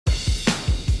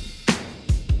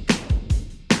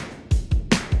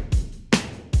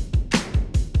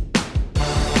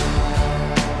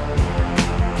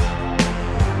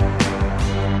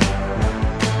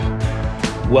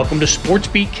Welcome to Sports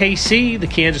Beat KC, the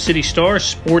Kansas City Star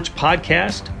sports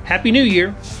podcast. Happy New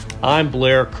Year. I'm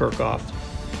Blair Kirchhoff.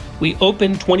 We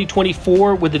opened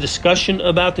 2024 with a discussion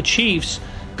about the Chiefs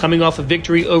coming off a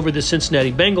victory over the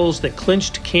Cincinnati Bengals that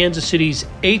clinched Kansas City's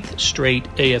 8th straight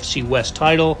AFC West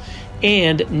title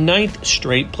and 9th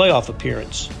straight playoff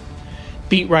appearance.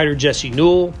 Beat writer Jesse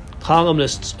Newell,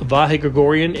 columnists Vahe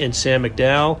Gregorian and Sam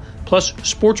McDowell, plus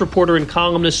sports reporter and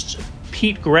columnists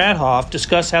Pete Gradhoff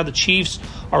discuss how the Chiefs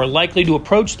are likely to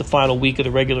approach the final week of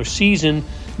the regular season,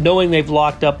 knowing they've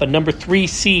locked up a number 3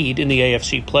 seed in the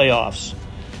AFC playoffs.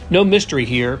 No mystery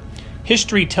here.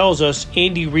 History tells us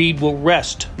Andy Reid will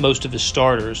rest most of his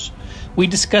starters. We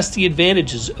discuss the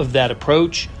advantages of that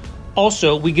approach.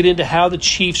 Also, we get into how the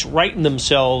Chiefs righten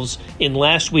themselves in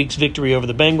last week's victory over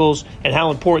the Bengals and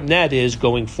how important that is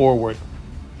going forward.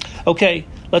 Okay,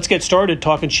 let's get started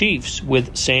talking Chiefs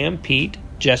with Sam, Pete,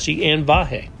 Jesse, and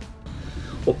Vahe.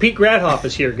 Well, Pete Gradhoff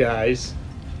is here, guys.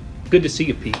 Good to see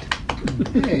you, Pete.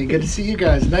 Hey, good to see you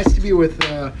guys. Nice to be with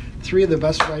 3 of the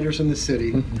best writers in the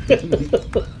city.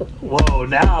 Whoa,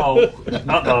 now.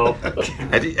 Uh-oh.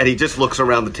 And he just looks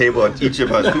around the table at each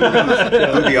of us who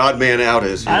the odd man out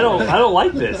is. I don't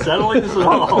like this. I don't like this at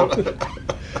all.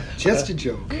 Just a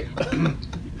joke.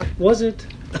 Was it?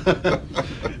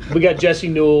 We got Jesse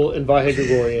Newell and Vahe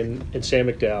Gregorian and Sam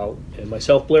McDowell and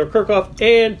myself, Blair Kirchhoff,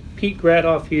 and Pete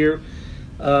Gradhoff here.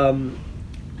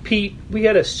 Pete, we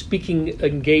had a speaking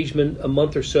engagement a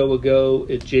month or so ago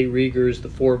at Jay Rieger's. The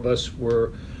 4 of us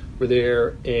were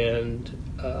there, and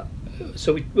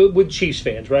so we with Chiefs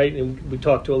fans, right? And we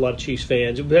talked to a lot of Chiefs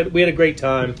fans. We had a great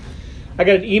time. I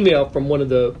got an email from one of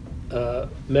the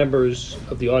members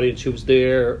of the audience who was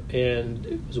there, and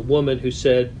it was a woman who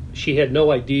said she had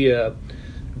no idea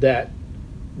that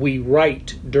we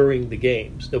write during the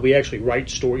games, that we actually write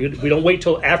stories. We don't wait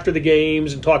till after the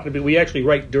games and talk to people. We actually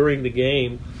write during the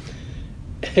game.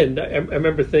 And I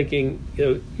remember thinking,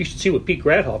 you should see what Pete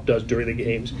Gradhoff does during the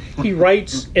games. He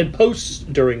writes and posts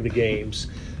during the games.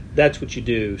 That's what you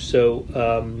do. So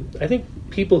I think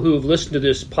people who have listened to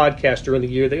this podcast during the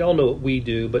year, they all know what we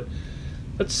do. But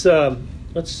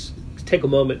let's take a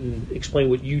moment and explain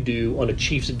what you do on a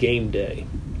Chiefs game day.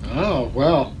 Oh,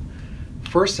 well.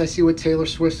 First, I see what Taylor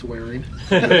Swift's wearing.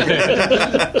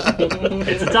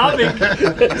 It's a topic.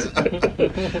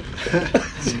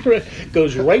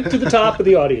 Goes right to the top of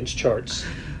the audience charts.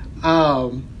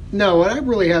 No, I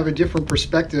really have a different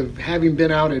perspective, having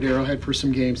been out at Arrowhead for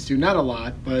some games too. Not a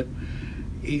lot, but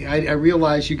I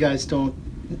realize you guys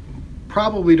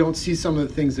probably don't see some of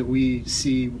the things that we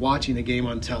see watching a game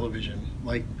on television.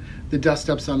 Like the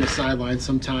dust-ups on the sideline,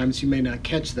 sometimes you may not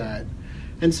catch that.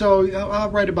 And so I'll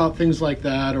write about things like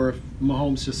that, or if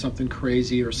Mahomes does something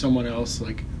crazy or someone else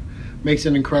like makes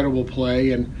an incredible play,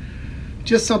 and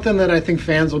just something that I think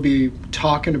fans will be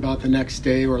talking about the next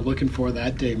day or looking for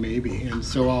that day maybe. And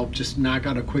so I'll just knock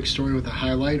out a quick story with a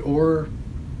highlight or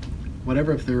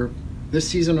whatever. This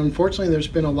season, unfortunately, there's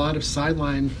been a lot of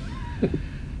sideline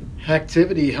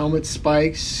activity, helmet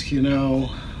spikes, the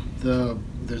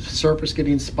surface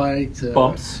getting spiked.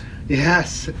 Bumps.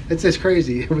 Yes, it's just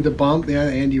crazy with the bump. Yeah,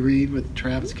 Andy Reid with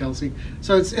Travis Kelce.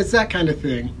 So it's that kind of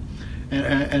thing,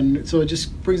 and so it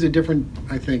just brings a different,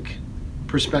 I think,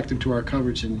 perspective to our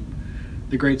coverage and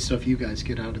the great stuff you guys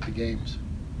get out of the games.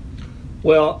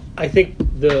 Well, I think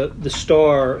the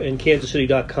Star and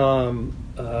KansasCity.com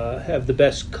have the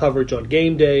best coverage on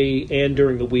game day and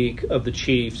during the week of the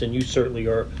Chiefs, and you certainly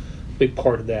are a big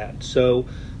part of that. So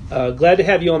glad to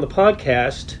have you on the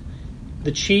podcast.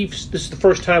 The Chiefs, this is the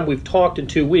first time we've talked in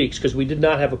 2 weeks because we did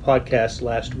not have a podcast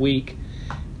last week,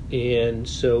 and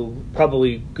so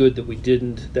probably good that we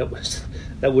didn't. That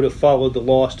would have followed the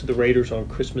loss to the Raiders on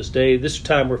Christmas Day. This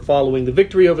time we're following the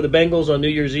victory over the Bengals on New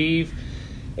Year's Eve,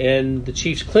 and the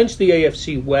Chiefs clinched the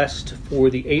AFC West for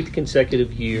the 8th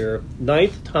consecutive year,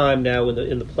 9th time now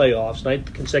in the playoffs,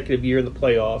 9th consecutive year in the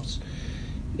playoffs,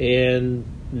 and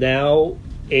now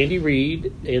Andy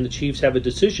Reid and the Chiefs have a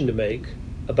decision to make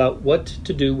about what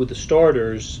to do with the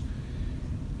starters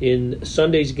in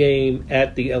Sunday's game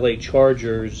at the LA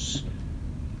Chargers.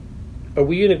 Are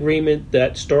we in agreement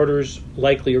that starters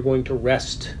likely are going to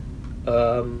rest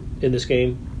in this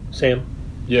game, Sam?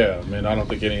 Yeah, I don't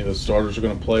think any of the starters are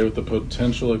going to play, with the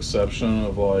potential exception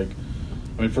of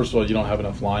first of all, you don't have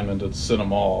enough linemen to sit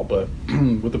them all, but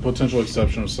with the potential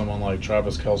exception of someone like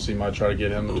Travis Kelce, might try to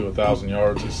get him to 1,000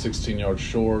 yards. He's 16 yards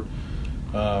short.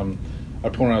 I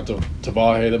pointed out to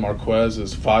Vahe that Marquez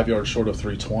is 5 yards short of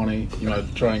 320. You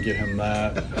might try and get him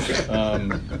that.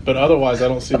 But otherwise, I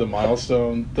don't see the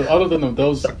milestone. Other than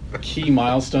those key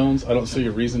milestones, I don't see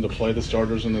a reason to play the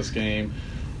starters in this game.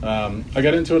 I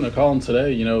got into it in a column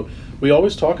today. we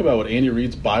always talk about what Andy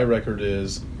Reid's bye record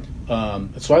is.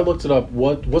 So I looked it up.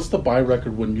 What's the bye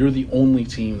record when you're the only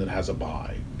team that has a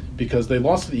bye? Because they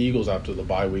lost to the Eagles after the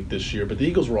bye week this year, but the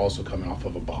Eagles were also coming off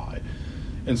of a bye.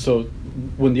 And so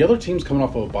when the other team's coming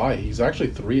off of a bye, he's actually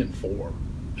 3-4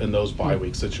 in those bye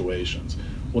week situations.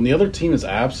 When the other team is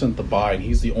absent the bye and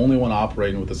he's the only one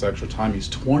operating with this extra time, he's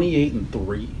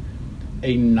 28-3,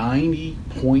 a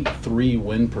 90.3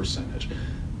 win percentage.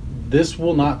 This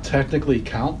will not technically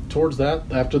count towards that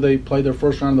after they play their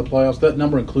first round of the playoffs. That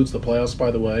number includes the playoffs,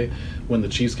 by the way, when the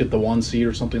Chiefs get the 1 seed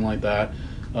or something like that.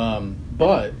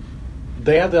 But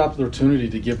they have the opportunity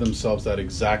to give themselves that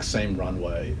exact same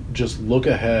runway. Just look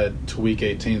ahead to Week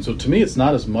 18. So to me, it's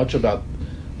not as much about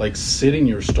like sitting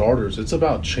your starters. It's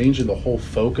about changing the whole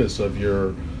focus of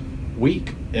your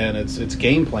week, and it's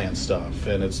game plan stuff,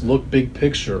 and it's look big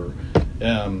picture,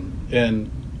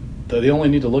 and they only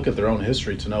need to look at their own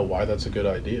history to know why that's a good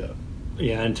idea.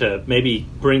 Yeah, and to maybe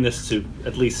bring this to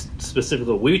at least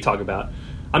specifically what we talk about,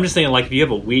 I'm just saying, like, if you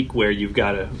have a week where you've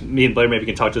got me and Blair maybe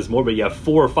can talk to this more, but you have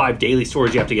 4 or 5 daily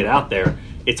stories you have to get out there,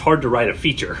 it's hard to write a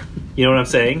feature. You know what I'm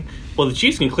saying? Well, the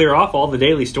Chiefs can clear off all the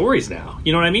daily stories now.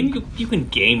 You know what I mean? You can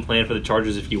game plan for the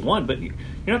Chargers if you want, but you're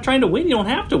not trying to win. You don't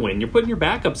have to win. You're putting your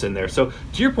backups in there. So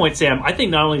to your point, Sam, I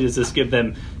think not only does this give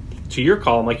them, to your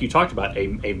column, like you talked about, a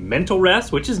mental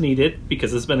rest, which is needed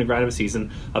because it's been a grind of a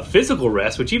season, a physical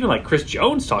rest, which even like Chris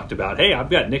Jones talked about, hey, I've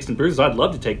got nicks and bruises, I'd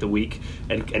love to take the week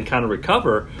and kind of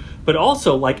recover, but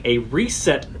also like a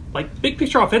reset, like big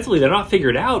picture offensively, they're not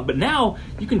figured out, but now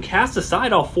you can cast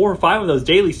aside all 4 or 5 of those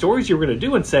daily stories you were going to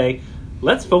do and say,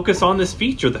 let's focus on this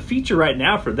feature. The feature right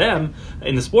now for them,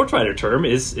 in the sports writer term,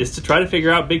 is to try to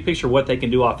figure out big picture what they can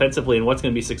do offensively and what's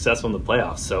going to be successful in the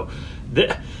playoffs. So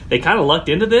they kind of lucked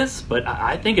into this, but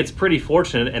I think it's pretty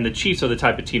fortunate, and the Chiefs are the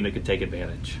type of team that could take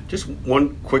advantage. Just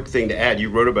one quick thing to add. You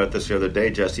wrote about this the other day,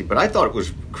 Jesse, but I thought it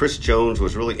was Chris Jones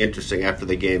was really interesting after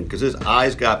the game because his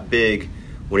eyes got big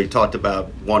when he talked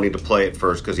about wanting to play at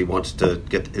first because he wants to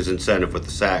get his incentive with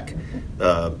the sack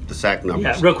numbers.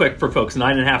 Yeah, real quick for folks,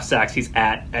 9.5 sacks. He's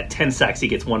at 10 sacks, he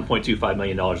gets $1.25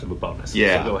 million of a bonus.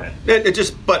 Yeah, so go ahead. It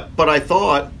just, but I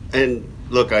thought, and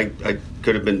look, I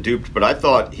could have been duped, but I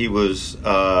thought he was,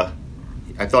 I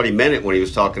thought he meant it when he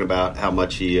was talking about how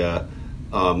much he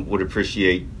would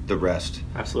appreciate the rest.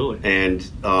 Absolutely. And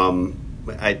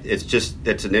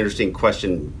it's an interesting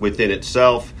question within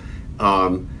itself.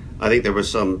 I think there was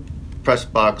some press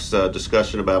box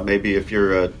discussion about maybe if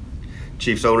you're a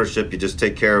Chiefs ownership, you just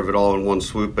take care of it all in one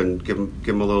swoop and give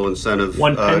him a little incentive.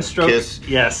 One pen stroke. Kiss.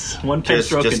 Yes, one pen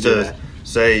stroke just can do to that.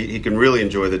 say he can really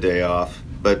enjoy the day off.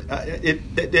 But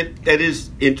that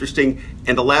is interesting.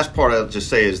 And the last part I'll just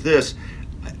say is this.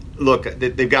 Look,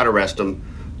 they've got to rest him,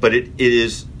 but it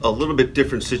is a little bit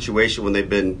different situation when they've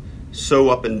been so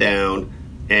up and down.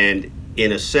 And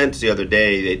in a sense, the other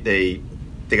day, they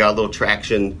got a little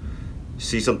traction,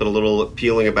 see something a little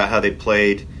appealing about how they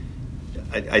played.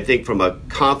 I think from a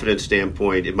confidence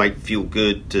standpoint, it might feel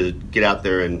good to get out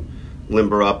there and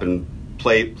limber up and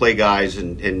play guys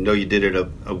and know you did it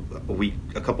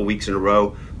a couple weeks in a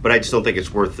row. But I just don't think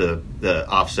it's worth the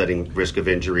offsetting risk of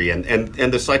injury and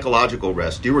the psychological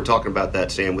rest. You were talking about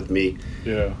that, Sam, with me.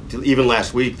 Yeah. Even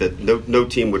last week that no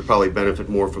team would probably benefit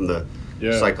more from the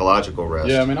psychological rest.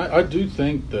 Yeah, I mean, I do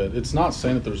think that it's not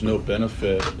saying that there's no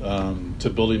benefit to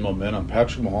building momentum.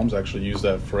 Patrick Mahomes actually used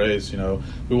that phrase,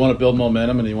 we want to build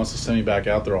momentum and he wants to send me back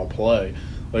out there, I'll play.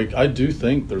 Like, I do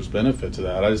think there's benefit to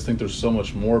that. I just think there's so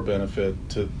much more benefit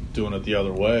to doing it the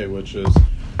other way, which is,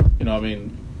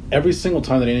 every single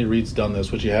time that Andy Reid's done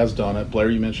this, which he has done it, Blair,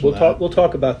 you mentioned We'll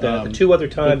talk about that. The 2 other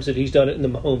times that he's done it in the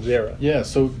Mahomes era. Yeah,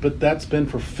 but that's been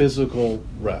for physical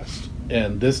rest.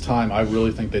 And this time, I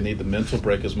really think they need the mental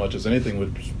break as much as anything,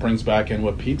 which brings back in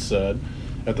what Pete said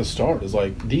at the start. Is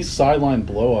like these sideline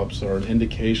blow-ups are an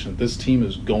indication that this team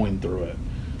is going through it.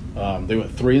 They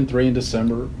went 3-3 in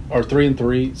December, or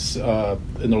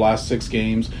 3-3 in their last 6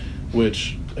 games,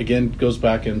 which again goes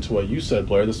back into what you said,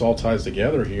 Blair. This all ties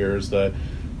together here. Is that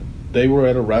they were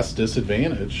at a rest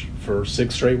disadvantage for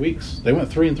 6 straight weeks. They went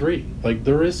 3-3. Like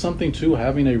there is something to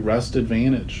having a rest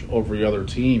advantage over the other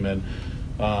team, and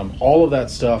all of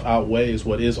that stuff outweighs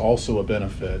what is also a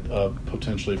benefit of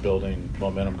potentially building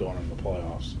momentum going into the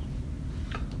playoffs.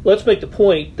 Let's make the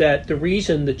point that the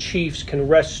reason the Chiefs can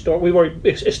rest stars, we've already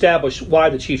established why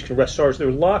the Chiefs can rest stars. They're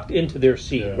locked into their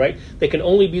seed, right? They can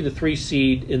only be the 3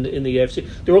 seed in the AFC.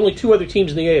 There are only 2 other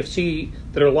teams in the AFC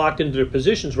that are locked into their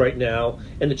positions right now,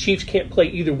 and the Chiefs can't play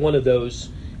either one of those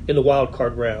in the wild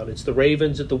card round. It's the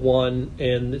Ravens at the 1,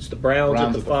 and it's the Browns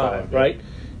at the 5, right?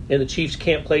 and the Chiefs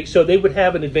can't play. So they would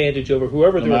have an advantage over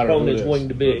whoever No their matter who opponent it is going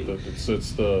to be.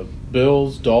 It's the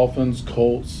Bills, Dolphins,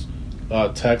 Colts,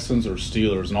 Texans, or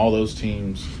Steelers, and all those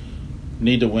teams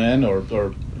need to win, or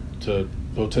to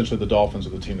potentially the Dolphins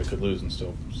are the team that could lose and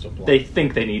still play. They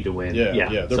think they need to win.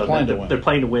 Yeah. They're playing to win. They're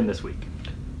playing to win this week.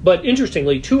 But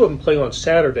interestingly, two of them play on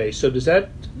Saturday. So does that?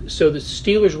 So the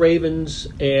Steelers, Ravens,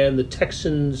 and the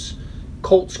Texans,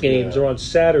 Colts games are on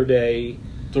Saturday.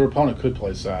 Their opponent could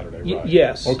play Saturday, right?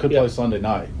 Yes. Or could play Sunday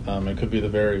night. It could be the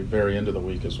very, very end of the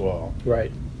week as well.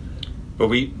 Right. But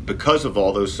because of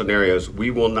all those scenarios, we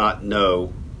will not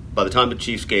know. By the time the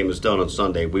Chiefs game is done on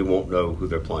Sunday, we won't know who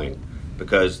they're playing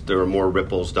because there are more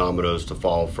ripples, dominoes to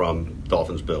fall from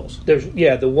Dolphins-Bills. There's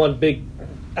the one big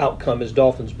outcome is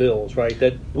Dolphins-Bills, right?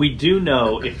 That we do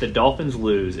know if the Dolphins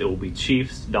lose, it will be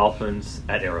Chiefs-Dolphins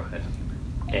at Arrowhead,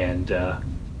 and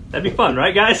that'd be fun,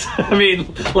 right, guys? I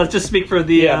mean, let's just speak for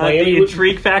the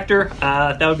intrigue factor.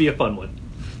 That would be a fun one.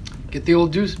 Get the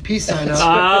old peace sign up.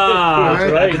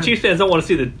 That's right. The Chiefs fans don't want to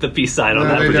see the peace sign on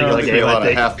that they particular don't. game. There'll be a lot I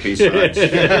of half-piece signs.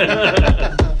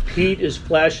 Pete is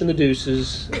flashing the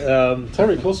deuces.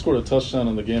 Tyreek Hill scored a touchdown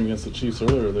in the game against the Chiefs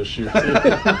earlier this year, too.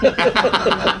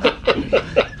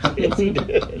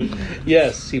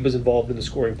 Yes, he was involved in the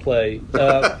scoring play.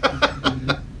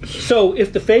 So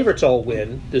if the favorites all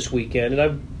win this weekend,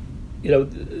 and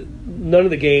none of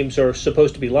the games are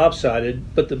supposed to be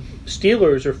lopsided, but the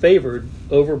Steelers are favored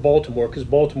over Baltimore because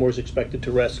Baltimore is expected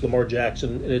to rest Lamar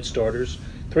Jackson and its starters.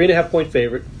 3.5-point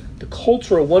favorite. The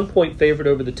Colts are a 1-point favorite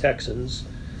over the Texans.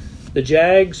 The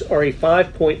Jags are a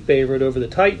 5-point favorite over the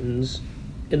Titans.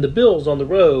 And the Bills on the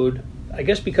road, I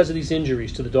guess because of these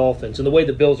injuries to the Dolphins and the way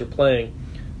the Bills are playing,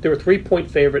 they're a 3-point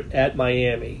favorite at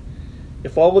Miami.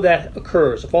 If all of that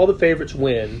occurs, if all the favorites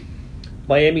win,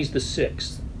 Miami's the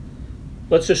 6th.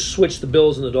 Let's just switch the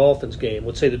Bills and the Dolphins game.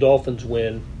 Let's say the Dolphins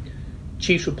win.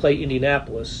 Chiefs would play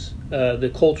Indianapolis.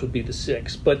 The Colts would be the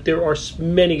 6th. But there are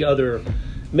many other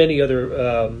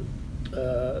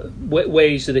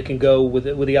ways that it can go with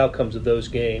the outcomes of those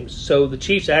games. So the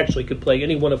Chiefs actually could play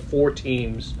any one of 4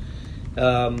 teams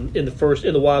in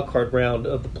the wild card round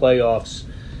of the playoffs,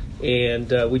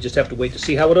 and we just have to wait to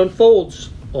see how it unfolds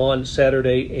on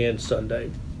Saturday and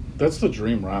Sunday. That's the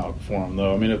dream route for them,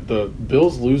 though. I mean, if the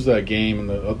Bills lose that game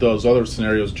and those other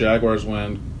scenarios, Jaguars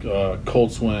win,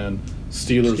 Colts win,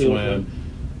 Steelers win,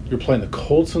 you're playing the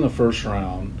Colts in the first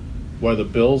round, while the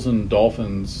Bills and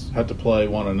Dolphins have to play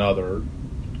one another.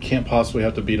 Can't possibly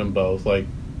have to beat them both. Like,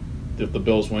 if the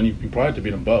Bills win, you probably have to beat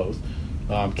them both.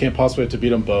 Can't possibly have to beat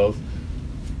them both.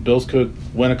 Bills could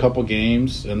win a couple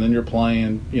games, and then you're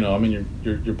playing,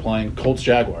 you're playing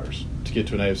Colts-Jaguars to get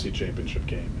to an AFC Championship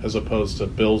game, as opposed to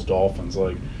Bills-Dolphins.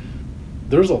 Like,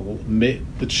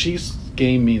 the Chiefs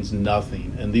game means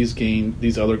nothing, and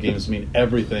these other games mean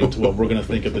everything to what we're going to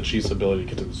think of the Chiefs' ability to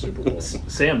get to the Super Bowl.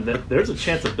 Sam, there's a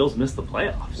chance that Bills miss the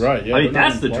playoffs. Right, yeah. I mean,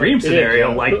 that's the dream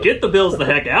scenario. Get the Bills the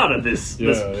heck out of this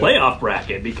playoff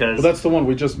bracket, because... Well, that's the one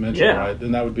we just mentioned, right?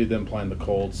 And that would be them playing the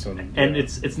Colts. And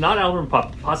it's not out of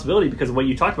possibility, because what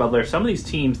you talked about there, some of these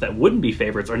teams that wouldn't be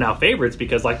favorites are now favorites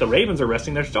because, like, the Ravens are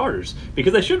resting their starters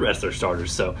because they should rest their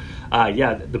starters. So,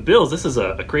 the Bills, this is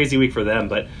a crazy week for them.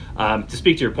 But to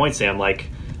speak to your point, Sam, like,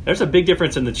 there's a big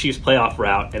difference in the Chiefs playoff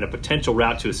route and a potential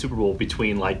route to a Super Bowl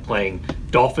between, like, playing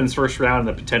Dolphins first round and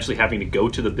then potentially having to go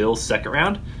to the Bills second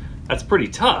round. That's pretty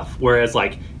tough. Whereas,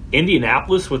 like,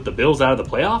 Indianapolis with the Bills out of the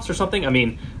playoffs or something, I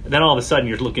mean, then all of a sudden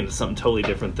you're looking at something totally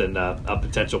different than a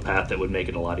potential path that would make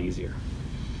it a lot easier.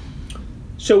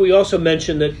 So we also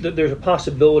mentioned that there's a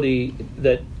possibility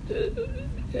that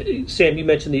Sam, you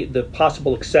mentioned the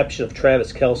possible exception of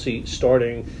Travis Kelce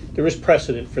starting. There is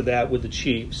precedent for that with the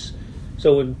Chiefs.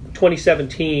 So in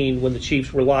 2017, when the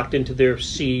Chiefs were locked into their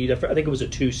seed, I think it was a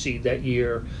 2 seed that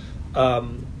year,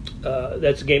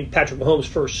 that's the game Patrick Mahomes'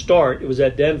 first start. It was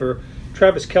at Denver.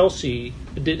 Travis Kelce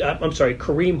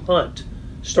Kareem Hunt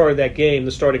started that game,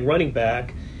 the starting running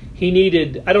back. He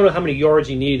needed, I don't know how many yards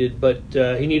he needed, but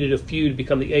he needed a few to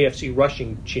become the AFC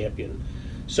rushing champion.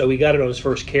 So he got it on his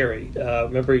first carry.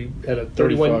 Remember, he had a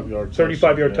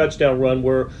 35-yard touchdown run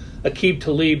where Aqib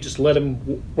Talib just let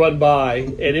him run by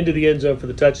and into the end zone for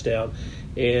the touchdown.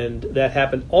 And that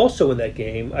happened also in that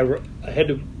game. I had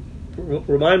to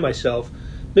remind myself,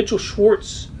 Mitchell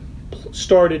Schwartz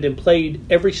started and played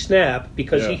every snap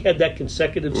because he had that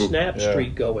consecutive snap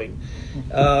streak going.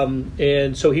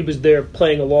 And so he was there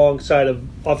playing alongside of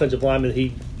offensive linemen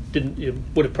he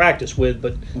would have practiced with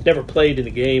but never played in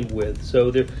a game with.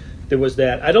 So there was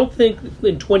that. I don't think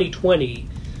in 2020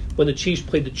 when the Chiefs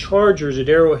played the Chargers at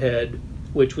Arrowhead,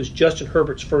 which was Justin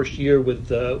Herbert's first year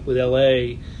with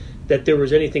LA, that there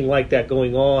was anything like that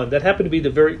going on. That happened to be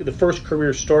the first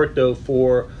career start, though,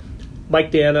 for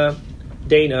Mike Dana,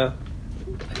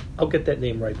 I'll get that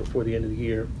name right before the end of the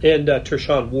year, and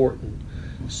Tershawn Wharton.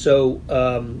 So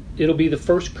it'll be the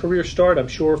first career start, I'm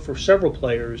sure, for several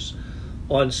players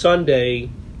on Sunday,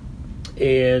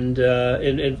 and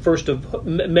first of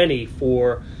many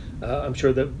for, I'm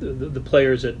sure, the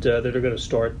players that are going to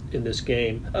start in this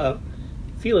game.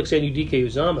 Felix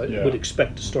Anudike-Uzomah would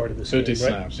expect to start in this 50 game, right?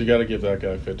 snaps. You got to give that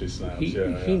guy 50 snaps.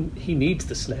 He needs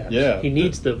the snaps. Yeah, he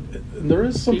needs the. There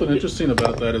is something interesting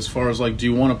about that, as far as like, do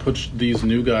you want to put these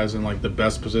new guys in like the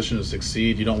best position to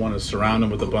succeed? You don't want to surround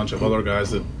them with a bunch of other guys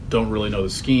that don't really know the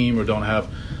scheme or don't have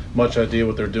much idea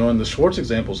what they're doing. The Schwartz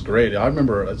example is great. I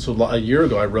remember a year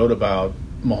ago I wrote about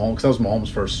Mahomes, because that was Mahomes'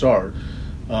 first start.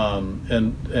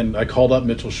 And I called up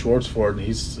Mitchell Schwartz for it,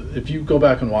 and if you go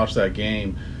back and watch that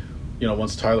game,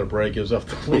 once Tyler Bray gives up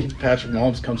the lead, Patrick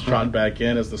Mahomes comes trotting back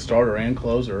in as the starter and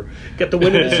closer. Got the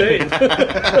win and the save.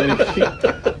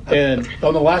 and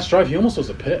on the last drive, he almost was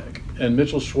a pick. And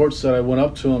Mitchell Schwartz said, I went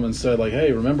up to him and said, like,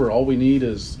 hey, remember, all we need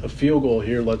is a field goal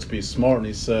here. Let's be smart. And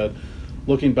he said,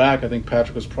 looking back, I think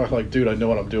Patrick was probably like, dude, I know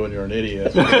what I'm doing. You're an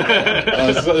idiot.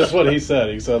 That's what he said.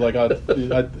 He said, like,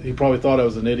 he probably thought I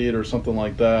was an idiot or something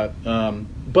like that.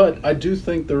 But I do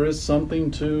think there is something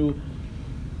to,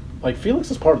 like, Felix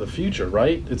is part of the future,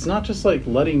 right? It's not just like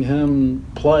letting him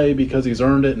play because he's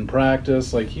earned it in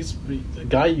practice. Like, he's a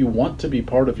guy you want to be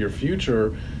part of your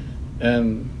future,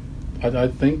 and I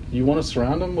think you want to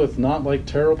surround him with not like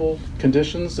terrible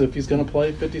conditions if he's going to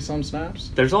play 50-some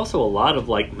snaps. There's also a lot of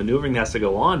like maneuvering that has to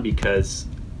go on, because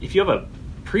if you have a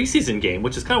preseason game,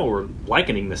 which is kind of what we're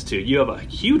likening this to, you have a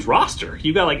huge roster.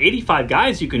 You've got like 85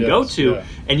 guys you can go to,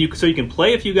 and you can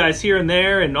play a few guys here and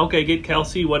there, and get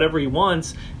Kelsey whatever he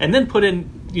wants, and then put in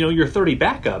your 30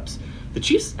 backups. The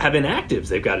Chiefs have inactives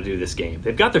they've got to do this game.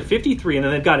 They've got their 53, and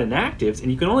then they've got inactives,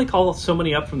 and you can only call so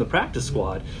many up from the practice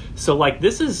squad. So like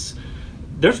there's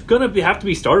going to have to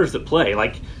be starters that play.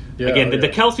 Like, the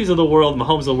Kelseys of the world,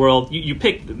 Mahomes of the world, you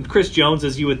pick Chris Jones,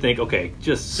 as you would think, okay,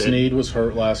 just sit. Snead was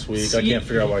hurt last week. I can't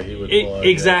figure out why he would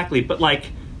play. Exactly. Yeah. But, like,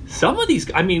 some of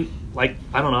these, I mean, like,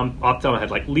 I don't know, I'm off the top of my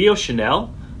head, like Leo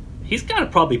Chanel, he's got to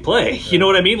probably play. Yeah. You know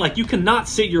what I mean? Like, you cannot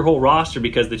sit your whole roster,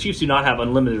 because the Chiefs do not have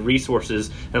unlimited resources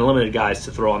and unlimited guys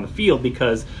to throw on the field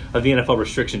because of the NFL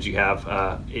restrictions you have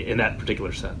in that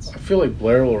particular sense. I feel like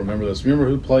Blair will remember this. Remember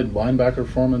who played linebacker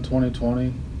for him in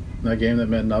 2020? That game that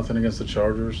meant nothing against the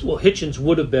Chargers? Well, Hitchens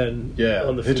would have been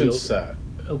on the field. Hitchens sat.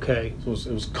 Okay. So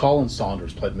it was Colin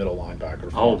Saunders played middle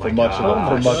linebacker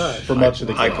for much of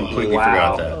the game. I completely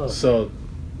forgot that. So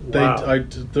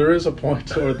there is a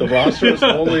point where the roster is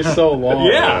only so long.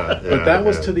 But that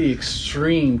was to the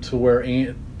extreme to where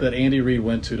that Andy Reid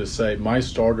went to say, my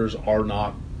starters are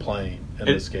not playing in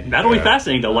this game. That'll be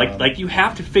fascinating, though. Like you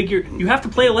have to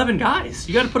play 11 guys.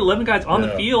 You got to put 11 guys on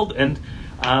the field, and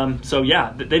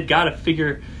they've got to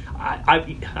figure.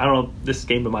 I don't know, this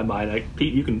game in my mind. Like,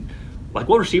 Pete, you can, like,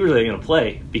 what receivers are they going to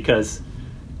play? Because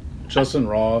Justin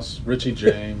Ross, Richie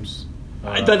James.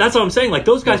 That's what I'm saying. Like,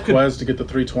 those guys Quez to get the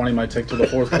 320 might take to the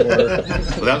fourth quarter.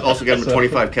 Will that also get him to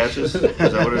 25 catches? Is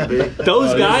that what it'd be?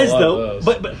 Those guys, though,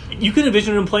 but you can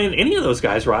envision him playing any of those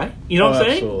guys, right? You know what I'm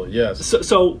saying? Absolutely, yes.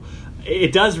 So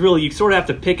it does really. You sort of have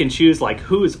to pick and choose, like,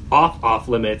 who is off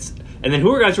limits, and then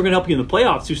who are guys who are going to help you in the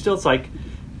playoffs. Who still, it's like,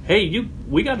 hey,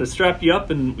 we got to strap you up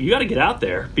and you got to get out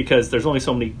there, because there's only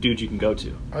so many dudes you can go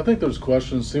to. I think there's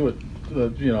questions. See what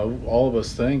all of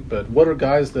us think, but what are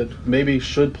guys that maybe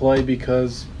should play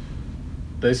because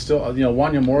they still,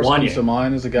 Wanya Morris comes to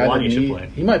mind as a guy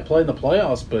he might play in the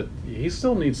playoffs, but he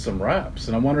still needs some reps.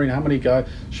 And I'm wondering how many guys,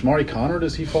 Shamari Connor,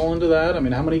 does he fall into that? I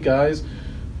mean, how many guys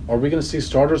are we going to see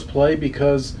starters play?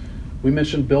 Because we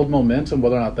mentioned build momentum,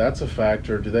 whether or not that's a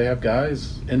factor. Do they have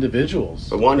guys, individuals?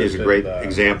 But Wanya is a great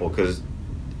example, because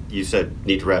you said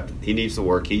need to rep. He needs to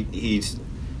work. He's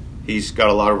got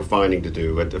a lot of refining to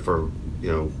do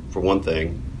for one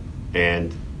thing,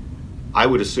 and I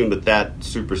would assume that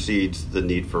supersedes the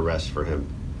need for rest for him,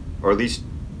 or at least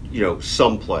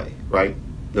some play, right?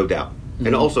 No doubt. Mm-hmm.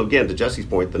 And also, again, to Jesse's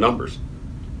point, the numbers.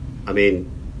 I mean,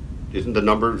 isn't the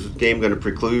numbers game going to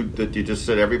preclude that you just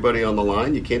sit everybody on the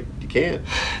line? You can't.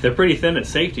 They're pretty thin at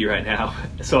safety right now,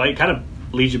 so it kind of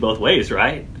leads you both ways,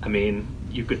 right? I mean,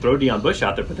 you could throw Deion Bush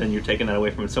out there, but then you're taking that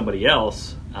away from somebody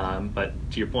else. But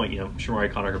to your point,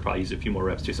 Shamari Connor could probably use a few more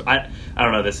reps too. So I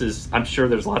don't know. I'm sure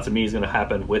there's lots of meetings going to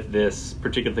happen with this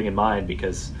particular thing in mind,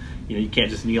 because you can't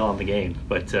just kneel on the game.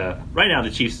 But right now,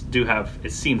 the Chiefs do have,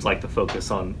 it seems like, the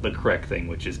focus on the correct thing,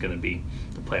 which is going to be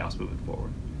the playoffs moving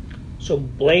forward. So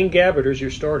Blaine Gabbert is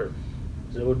your starter.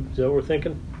 Is that what we're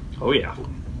thinking? Oh yeah.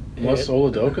 Unless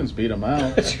Oladokins beat him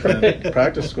out in the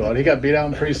practice squad. He got beat out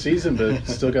in preseason, but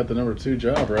still got the number 2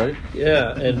 job, right?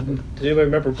 Yeah, and does anybody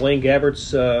remember Blaine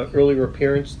Gabbert's earlier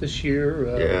appearance this year?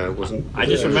 Yeah, it wasn't. I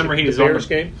just remember the he's Bears on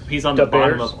game? He's on the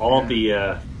bottom Bears? of all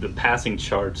the passing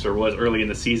charts, or was early in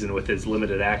the season with his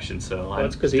limited action. So Well, I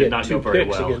that's because he did had not 2 go very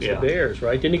picks well. against Yeah. the Bears,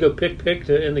 right? Didn't he go pick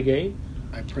to end the game?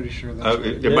 I'm pretty sure that's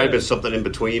right. There might have Yeah. been something in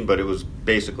between, but it was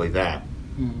basically that.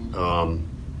 Mhm.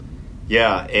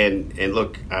 Yeah, and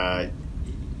look, I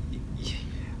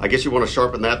guess you want to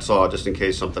sharpen that saw just in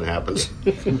case something happens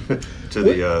to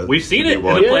the. We've seen to it the in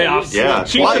one. the playoffs. Yeah,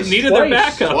 Chiefs twice. have needed Twice. their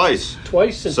backup.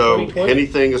 Twice. In So 2020.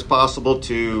 anything is possible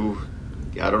to.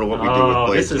 I don't know what we do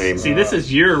with Blaine's name. This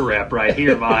is your rep right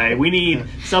here, Vi. We need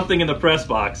something in the press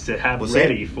box to have Well,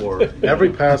 ready see- for. Every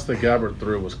pass that Gabbert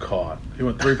threw was caught. He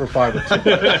went 3 for 5 with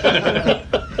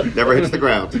 2. Never hits the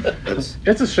ground. That's,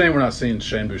 It's a shame we're not seeing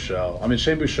Shane Buechele. I mean,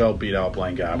 Shane Buechele beat out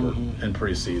Blaine Gabbert in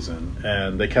preseason,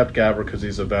 and they kept Gabbert because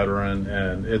he's a veteran,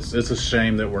 and it's a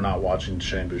shame that we're not watching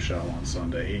Shane Buechele on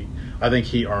Sunday. I think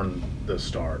he earned the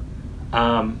start.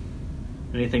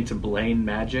 Anything to Blaine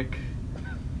Magic?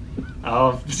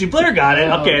 Oh, see, Blair got it.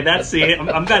 Okay,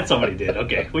 I'm glad somebody did.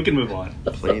 Okay, we can move on.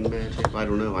 plain magic? I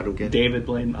don't know. I don't get it. David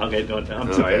Blaine. Okay,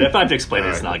 I'm sorry. Okay. If I have to explain it,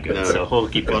 it's All not right. good. No. So we'll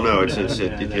keep going. Well, no, it's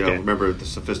Okay. remember the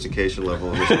sophistication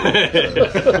level of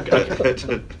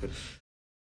this.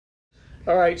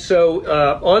 All right, so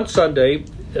on Sunday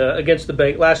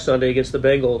last Sunday against the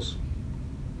Bengals,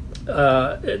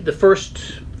 the first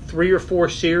 3 or 4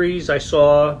 series I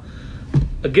saw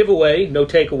a giveaway, no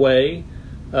takeaway.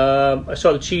 I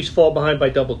saw the Chiefs fall behind by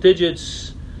double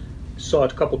digits. Saw a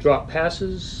couple drop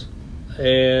passes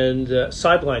and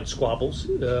sideline squabbles.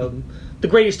 The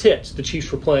greatest hits the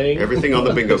Chiefs were playing. Everything on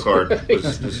the bingo card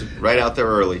was right out there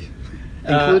early.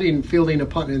 Including fielding a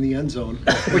punt in the end zone,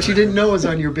 which you didn't know was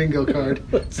on your bingo card.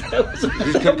 that was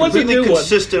a Completely new one.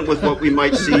 consistent with what we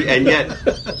might see, and yet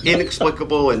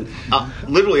inexplicable and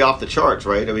literally off the charts.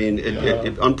 Right? I mean,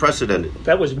 it unprecedented.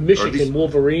 That was Michigan least-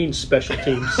 Wolverines special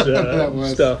teams That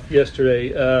was. stuff yesterday.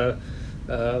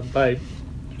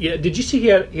 Did you see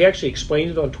he actually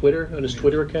explained it on Twitter, on his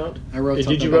Twitter account? I wrote Did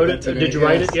something you about wrote that it? today. Did you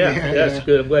write Yes. it? Yeah, Yeah, that's yeah.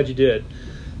 good. I'm glad you did.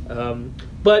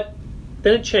 But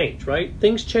then it changed, right?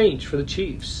 Things changed for the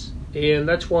Chiefs, and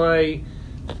that's why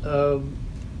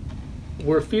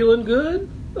we're feeling good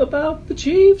about the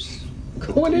Chiefs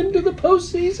going into the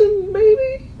postseason.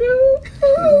 Maybe.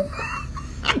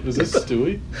 Is this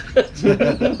Stewie?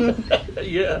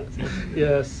 Yeah.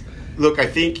 Yes. Look, I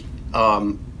think,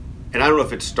 and I don't know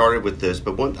if it started with this,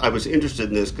 but I was interested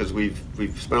in this because we've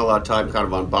spent a lot of time kind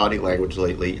of on body language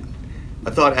lately. I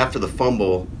thought after the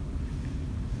fumble,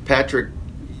 Patrick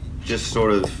just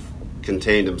sort of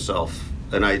contained himself,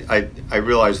 and I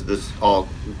realized that this all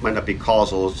might not be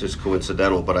causal; it's just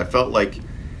coincidental. But I felt like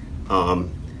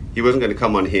he wasn't going to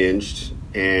come unhinged,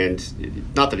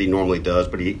 and not that he normally does,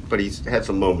 but he's had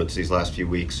some moments these last few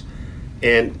weeks,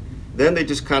 and then they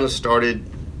just kind of started,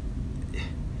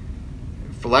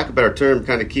 for lack of a better term,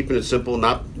 kind of keeping it simple,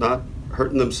 not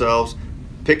hurting themselves,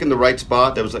 picking the right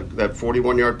spot. There was like that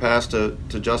 41-yard pass to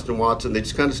Justin Watson. They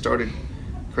just kind of started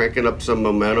cranking up some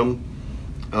momentum.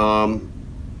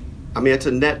 I mean, it's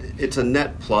a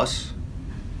net plus,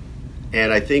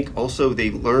 and I think also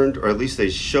they learned, or at least they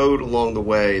showed along the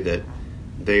way, that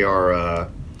they are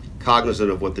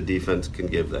cognizant of what the defense can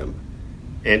give them.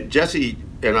 And Jesse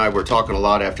and I were talking a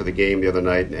lot after the game the other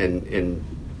night, and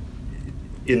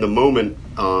in the moment,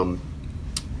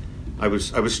 I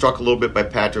was struck a little bit by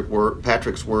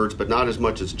Patrick's words, but not as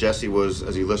much as Jesse was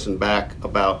as he listened back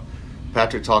about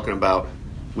Patrick talking about,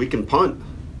 we can punt.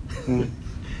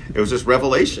 It was this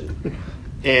revelation.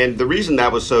 And the reason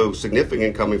that was so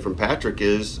significant coming from Patrick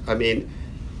is, I mean,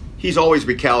 he's always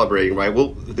recalibrating, right? Well,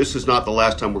 this is not the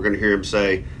last time we're going to hear him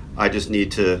say, I just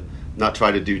need to not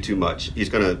try to do too much. He's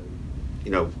going to,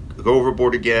 go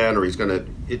overboard again, or he's going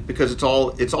to, because it's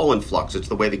all in flux. It's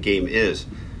the way the game is.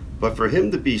 But for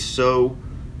him to be so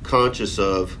conscious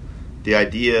of the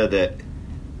idea that,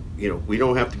 we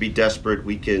don't have to be desperate.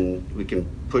 We can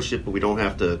push it, but we don't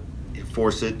have to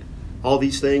force it. All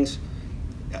these things,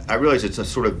 I realize it's a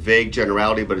sort of vague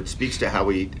generality, but it speaks to how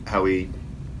he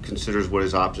considers what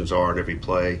his options are in every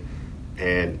play.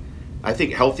 And I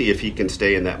think healthy if he can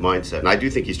stay in that mindset. And I do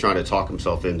think he's trying to talk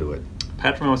himself into it.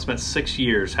 Patrick Mahomes spent 6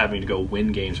 years having to go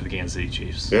win games for the Kansas City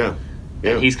Chiefs. Yeah.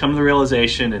 And he's come to the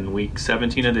realization in week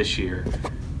 17 of this year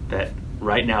that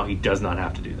right now he does not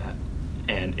have to do that.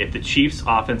 And if the Chiefs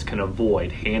offense can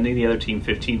avoid handing the other team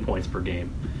 15 points per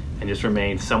game and just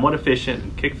remain somewhat efficient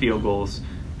and kick field goals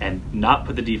and not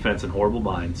put the defense in horrible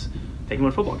binds, they can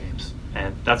win football games.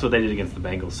 And that's what they did against the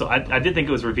Bengals. So I did think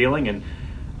it was revealing. And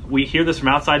we hear this from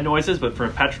outside noises, but for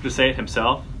Patrick to say it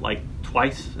himself, like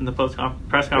twice in the press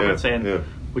conference, saying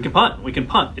we can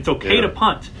punt. It's okay to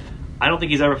punt. I don't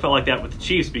think he's ever felt like that with the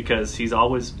Chiefs because he's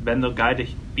always been the guy to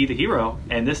be the hero,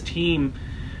 and this team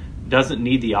doesn't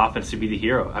need the offense to be the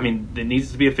hero. I mean, it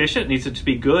needs to be efficient, it needs it to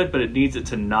be good, but it needs it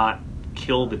to not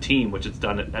kill the team, which it's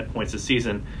done at points this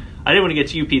season. I didn't want to get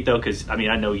to you, Pete, though, because I mean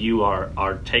I know you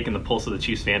are taking the pulse of the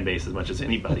Chiefs fan base as much as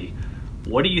anybody.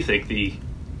 What do you think the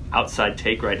outside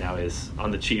take right now is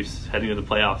on the Chiefs heading into the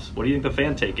playoffs? What do you think the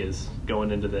fan take is going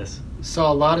into this?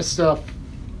 Saw a lot of stuff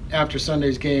after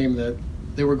Sunday's game that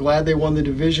they were glad they won the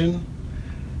division.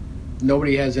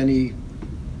 Nobody has any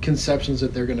conceptions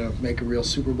that they're going to make a real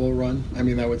Super Bowl run. I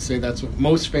mean, I would say that's what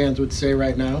most fans would say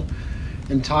right now.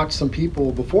 And talked to some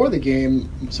people before the game,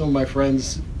 some of my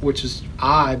friends, which is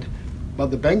odd,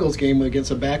 about the Bengals game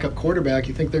against a backup quarterback.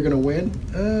 You think they're going to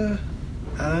win?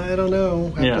 I don't know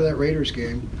after that Raiders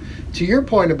game. To your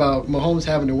point about Mahomes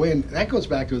having to win, that goes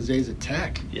back to his days at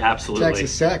Tech. Yeah, absolutely.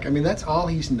 Texas Tech. I mean, that's all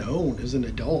he's known as an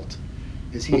adult,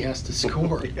 is he has to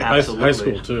score. Absolutely. High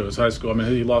school, too. It's high school. I mean,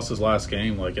 he lost his last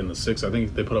game, like, in the 6th. I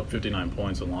think they put up 59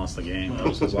 points and lost the game. That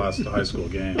was his last high school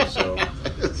game. So,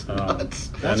 That's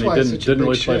and why he it's such a didn't big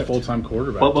really play shift. full-time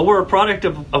quarterback. But we're a product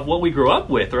of what we grew up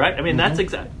with, right? I mean, that's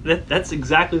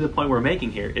exactly the point we're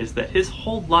making here, is that his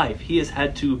whole life he has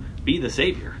had to be the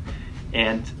savior.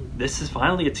 And this is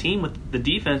finally a team with the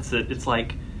defense that it's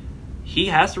like he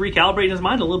has to recalibrate in his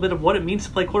mind a little bit of what it means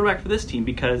to play quarterback for this team,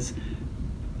 because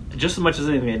just as much as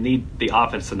anything, they need the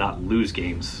offense to not lose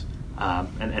games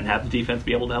and have the defense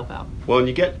be able to help out. Well, and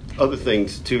you get other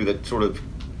things, too, that sort of,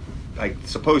 I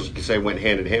suppose you could say went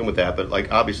hand in hand with that, but,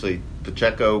 like, obviously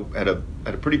Pacheco had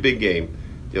a pretty big game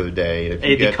the other day. And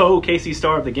The co-KC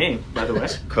star of the game, by the way.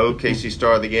 Co-KC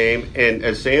star of the game. And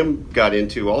as Sam got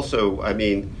into also, I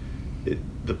mean,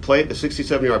 the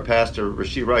 67-yard pass to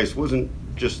Rashee Rice wasn't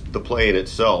just the play in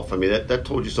itself. I mean, that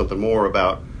told you something more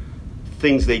about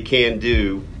things they can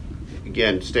do,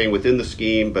 again, staying within the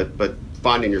scheme, but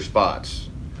finding your spots.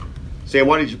 Sam,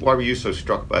 why were you so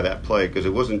struck by that play? Because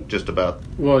it wasn't just about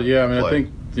Well, yeah, I mean, play. I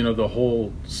think, the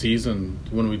whole season,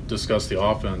 when we discuss the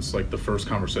offense, like the first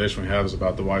conversation we have is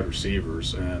about the wide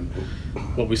receivers. And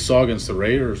what we saw against the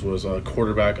Raiders was a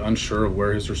quarterback unsure of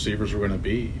where his receivers were going to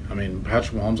be. I mean,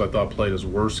 Patrick Mahomes, I thought, played his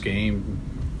worst game,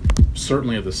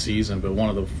 certainly of the season, but one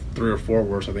of the 3 or 4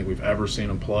 worst I think we've ever seen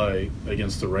him play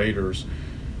against the Raiders.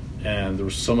 And there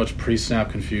was so much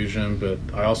pre-snap confusion, but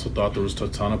I also thought there was a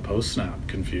ton of post-snap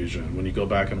confusion. When you go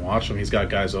back and watch him, he's got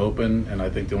guys open, and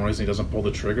I think the only reason he doesn't pull the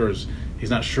trigger is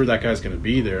he's not sure that guy's going to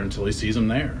be there until he sees him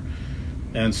there.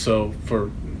 And so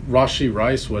for Rashee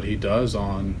Rice, what he does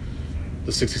on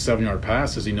the 67-yard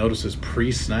pass is he notices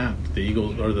pre-snap the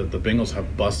Bengals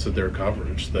have busted their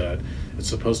coverage, that it's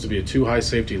supposed to be a too high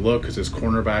safety look because his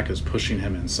cornerback is pushing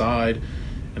him inside.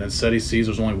 And instead he sees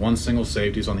there's only one single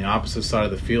safety. He's on the opposite side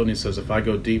of the field, and he says, if I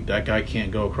go deep, that guy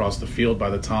can't go across the field by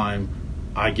the time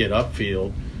I get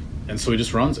upfield. And so he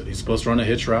just runs it. He's supposed to run a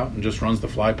hitch route and just runs the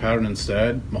fly pattern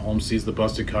instead. Mahomes sees the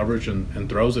busted coverage and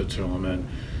throws it to him.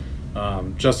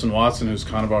 And Justin Watson, who's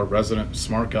kind of our resident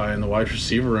smart guy in the wide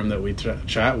receiver room that we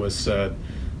chat with, said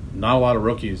not a lot of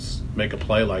rookies make a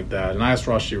play like that. And I asked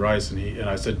Rashee Rice, and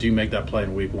I said, do you make that play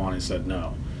in week 1? He said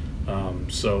no.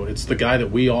 So it's the guy that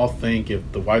we all think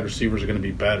if the wide receivers are going to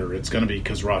be better, it's going to be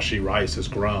because Rashee Rice has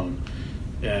grown.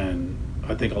 And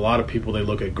I think a lot of people, they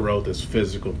look at growth as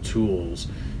physical tools.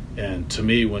 And to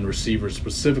me, when receivers,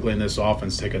 specifically in this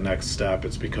offense, take a next step,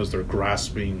 it's because they're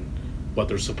grasping what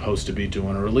they're supposed to be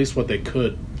doing, or at least what they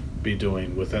could be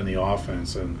doing within the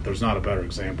offense. And there's not a better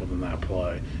example than that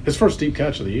play. His first deep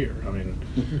catch of the year. I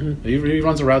mean, he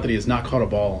runs a route that he has not caught a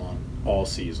ball on all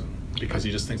season because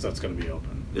he just thinks that's going to be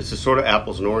open. It's a sort of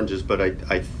apples and oranges, but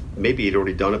I maybe he'd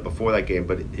already done it before that game,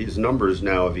 but his numbers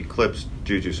now have eclipsed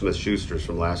Juju Smith-Schuster's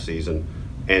from last season.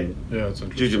 And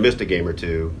Juju missed a game or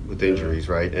two with injuries,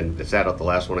 right? And sat out the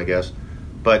last one, I guess.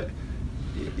 But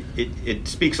it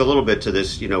speaks a little bit to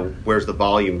this, where's the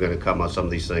volume going to come on some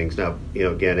of these things? Now,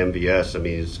 again, MVS, I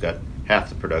mean, he's got half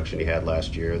the production he had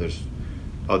last year. There's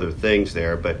other things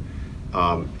there, but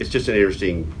it's just an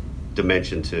interesting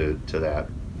dimension to that.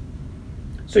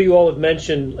 So you all have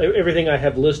mentioned everything I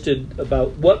have listed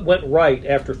about what went right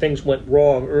after things went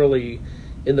wrong early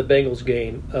in the Bengals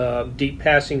game. Deep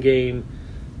passing game,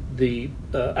 the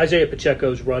Isaiah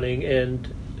Pacheco's running,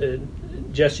 and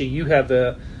Jesse, you have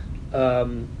a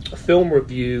film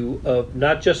review of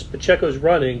not just Pacheco's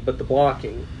running, but the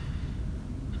blocking.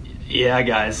 Yeah,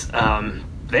 guys.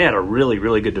 They had a really,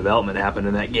 really good development happen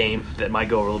in that game that might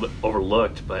go a little bit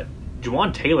overlooked, but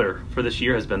Juwan Taylor for this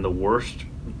year has been the worst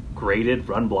graded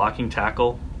run blocking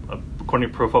tackle according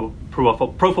to Pro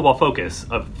Football Focus,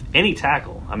 of any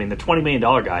tackle. I mean, the $20 million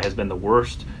guy has been the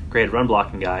worst graded run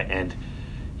blocking guy, and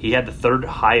he had the third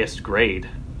highest grade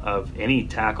of any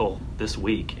tackle this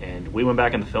week. And we went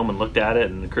back in the film and looked at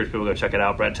it and encouraged people to go check it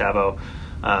out. Brett Tavo,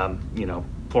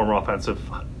 former offensive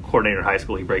coordinator in high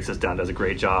school, he breaks this down, does a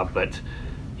great job. But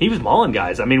he was mauling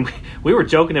guys. I mean, we were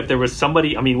joking if there was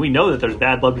somebody. I mean, we know that there's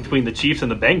bad blood between the Chiefs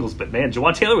and the Bengals, but man,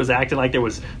 Jawaan Taylor was acting like there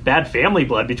was bad family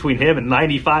blood between him and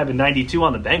 95 and 92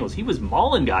 on the Bengals. He was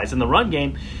mauling guys in the run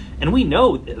game, and we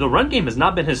know the run game has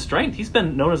not been his strength. He's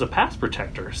been known as a pass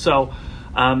protector. So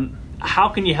how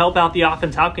can you help out the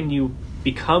offense? How can you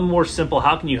become more simple?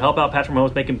 How can you help out Patrick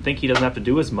Mahomes, make him think he doesn't have to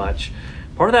do as much?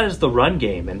 Part of that is the run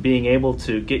game and being able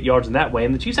to get yards in that way.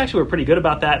 And the Chiefs actually were pretty good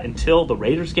about that until the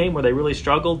Raiders game where they really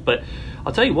struggled. But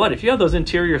I'll tell you what, if you have those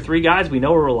interior three guys we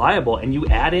know are reliable and you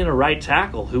add in a right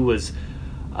tackle who was,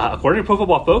 according to Pro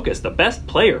Football Focus, the best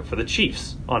player for the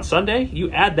Chiefs on Sunday,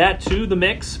 you add that to the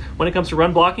mix when it comes to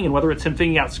run blocking, and whether it's him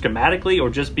figuring out schematically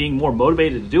or just being more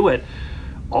motivated to do it,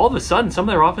 all of a sudden some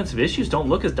of their offensive issues don't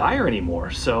look as dire anymore.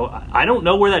 So I don't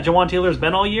know where that Jawaan Taylor has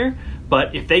been all year,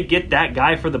 but if they get that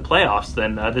guy for the playoffs,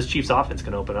 then this Chiefs offense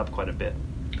can open up quite a bit.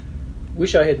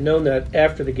 Wish I had known that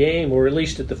after the game, or at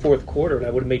least at the fourth quarter, and I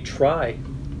would have made Try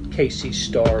KC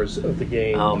stars of the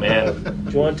game. Oh, man.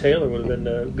 Jawaan Taylor would have been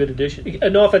a good addition.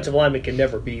 An offensive lineman can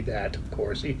never be that, of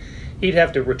course. He'd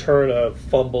have to return a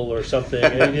fumble or something.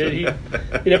 He'd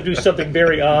have to do something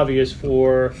very obvious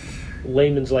for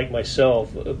layman's like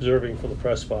myself observing from the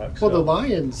press box. Well, the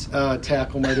Lions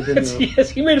tackle might have been the yes,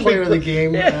 he made a player of the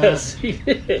game. Yes, he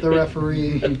did. The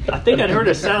referee. I think I'd heard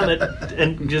a sound that,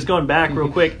 and just going back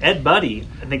real quick, Ed Buddy,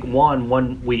 I think, won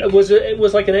 1 week. It was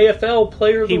like an AFL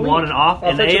player of the week. He won an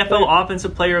AFL player.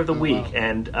 Offensive Player of the Week. Wow.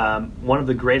 And one of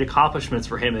the great accomplishments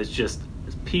for him is just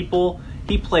people,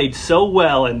 he played so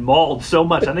well and mauled so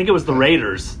much. I think it was the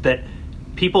Raiders that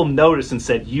people noticed and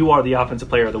said, you are the Offensive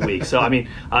Player of the Week. So, I mean,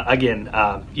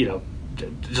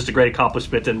 just a great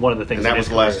accomplishment, and one of the things. And that was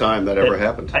the last time that ever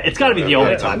happened. It's got to be the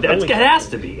only time. It has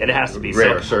to be. It has to be.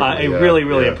 Rare, so, certainly, a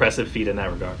really impressive feat in that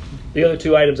regard. The other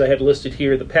two items I had listed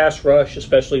here, the pass rush,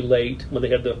 especially late, when they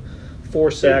had the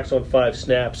 4 sacks on 5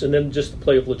 snaps, and then just the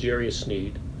play of L'Jarius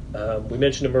Sneed. We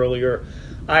mentioned him earlier.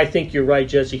 I think you're right,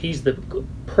 Jesse. He's the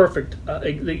perfect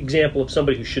example of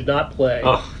somebody who should not play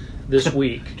this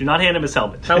week. Do not hand him his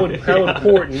helmet. How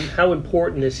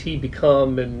important has he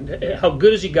become, and how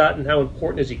good has he gotten? How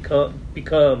important has he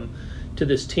become to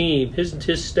this team? His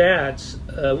stats.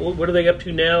 What are they up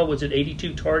to now? Was it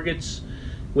 82 targets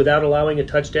without allowing a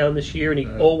touchdown this year? And he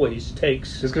always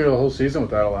takes. He's going to go the whole season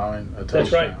without allowing a touchdown.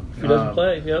 That's right. If he doesn't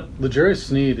play, yep. L'Jarius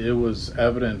Sneed, it was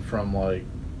evident from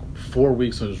 4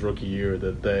 weeks in his rookie year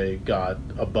that they got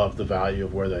above the value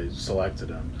of where they selected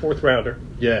him. 4th rounder.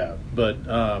 Yeah, but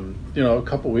a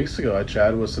couple weeks ago I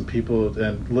chatted with some people,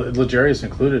 and L'Jarius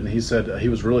included, and he said he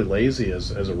was really lazy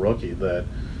as a rookie, that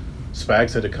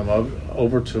Spags had to come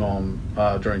over to him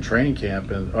during training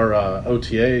camp or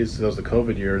OTAs, that was the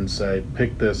COVID year, and say,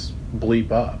 pick this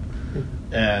bleep up.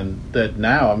 And that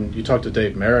now, you talk to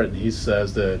Dave Merritt, and he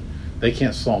says that they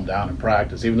can't slow him down in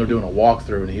practice. Even they're doing a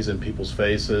walkthrough and he's in people's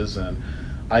faces. And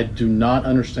I do not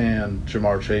understand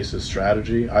Jamar Chase's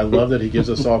strategy. I love that he gives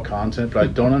us all content, but I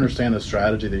don't understand the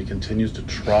strategy that he continues to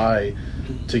try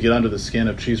to get under the skin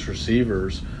of Chiefs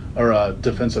receivers or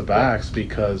defensive backs,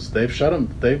 because they've shut him.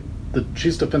 The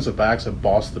Chiefs defensive backs have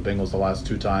bossed the Bengals the last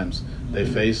 2 times they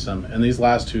faced them. And these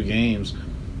last 2 games,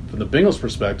 from the Bengals'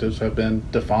 perspectives, have been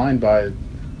defined by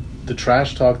the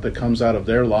trash talk that comes out of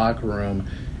their locker room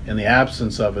and the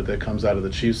absence of it that comes out of the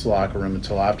Chiefs locker room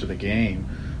until after the game.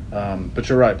 But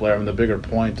you're right, Blair. The bigger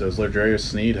point is L'Jarius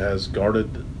Sneed has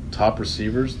guarded top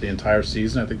receivers the entire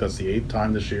season. I think that's the 8th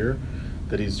time this year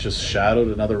that he's just shadowed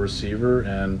another receiver,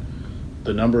 and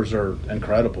the numbers are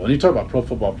incredible. And you talk about Pro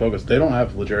Football Focus, they don't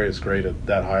have L'Jarius graded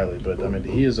that highly, but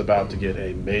he is about to get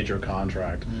a major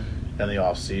contract in the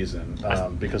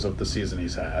offseason because of the season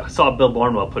he's had. I saw Bill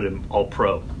Barnwell put him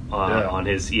all-pro on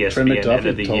his ESPN end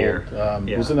of the year.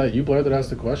 Wasn't that you, Blair, that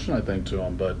asked the question, I think, to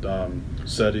him, but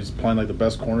said he's playing like the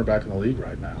best cornerback in the league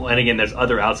right now. Well, and again, there's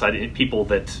other outside people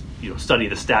that study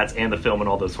the stats and the film and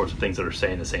all those sorts of things that are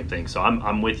saying the same thing. So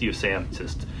I'm with you, Sam.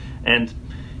 And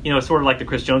it's sort of like the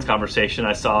Chris Jones conversation.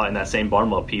 I saw in that same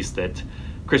Barnwell piece that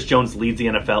Chris Jones leads the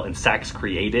NFL in sacks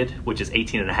created, which is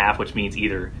 18.5, which means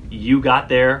either you got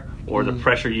there or the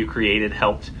pressure you created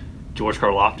helped George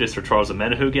Karlaftis or Charles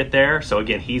Omenihu get there. So,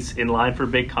 again, he's in line for a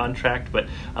big contract. But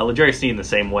L'Jarius Sneed in the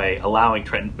same way, allowing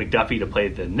Trent McDuffie to play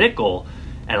the nickel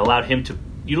and allowed him to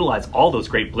utilize all those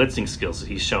great blitzing skills that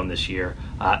he's shown this year,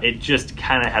 it just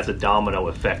kind of has a domino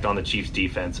effect on the Chiefs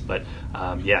defense. But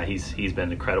he's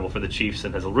been incredible for the Chiefs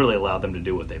and has really allowed them to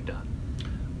do what they've done.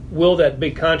 Will that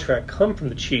big contract come from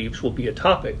the Chiefs will be a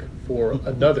topic for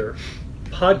another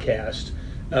podcast.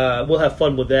 We'll have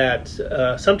fun with that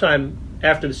sometime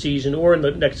after the season or in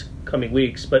the next coming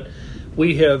weeks. But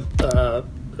we've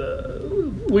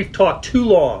talked too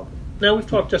long. Now we've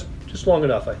talked just long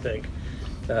enough, I think.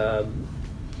 I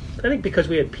think because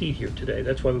we had Pete here today,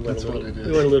 that's why we went a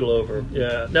little over.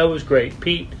 Yeah, no, it was great.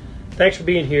 Pete, thanks for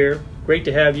being here. Great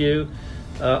to have you.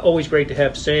 Always great to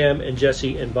have Sam and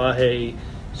Jesse and Vahe.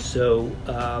 So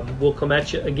we'll come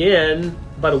at you again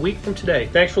about a week from today.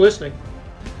 Thanks for listening.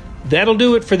 That'll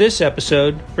do it for this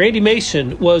episode. Randy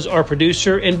Mason was our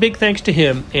producer, and big thanks to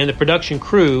him and the production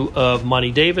crew of Monty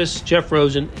Davis, Jeff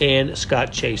Rosen, and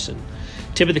Scott Chasen.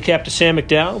 Tip of the cap to Sam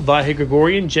McDowell, Vahe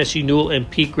Gregorian, Jesse Newell, and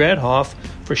Pete Gradhoff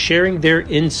for sharing their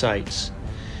insights.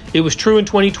 It was true in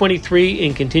 2023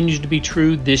 and continues to be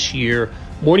true this year.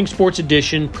 Morning Sports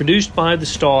Edition, produced by The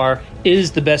Star,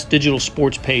 is the best digital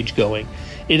sports page going.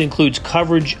 It includes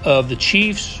coverage of the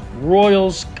Chiefs,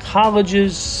 Royals,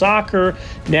 colleges, soccer,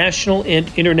 national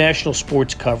and international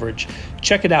sports coverage.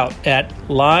 Check it out at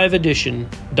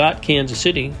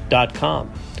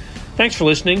liveedition.kansascity.com. Thanks for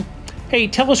listening. Hey,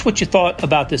 tell us what you thought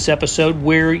about this episode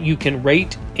where you can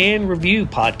rate and review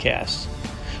podcasts.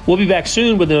 We'll be back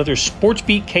soon with another Sports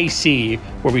Beat KC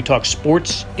where we talk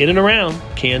sports in and around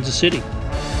Kansas City.